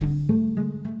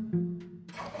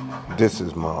This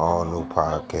is my all new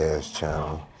podcast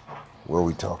channel where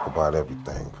we talk about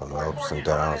everything from the ups and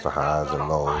downs, the highs and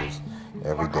lows,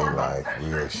 everyday life,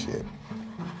 real shit.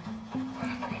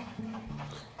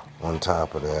 On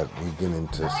top of that, we get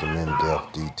into some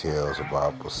in-depth details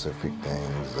about specific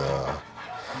things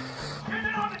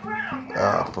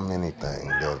from anything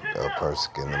that a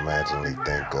person can imaginably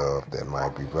think of that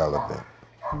might be relevant.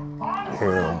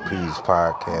 Here on P's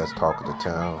Podcast, Talk of the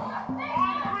Town,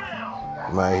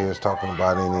 you might hear us talking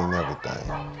about any and everything.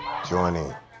 Join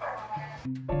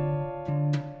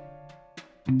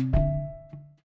in.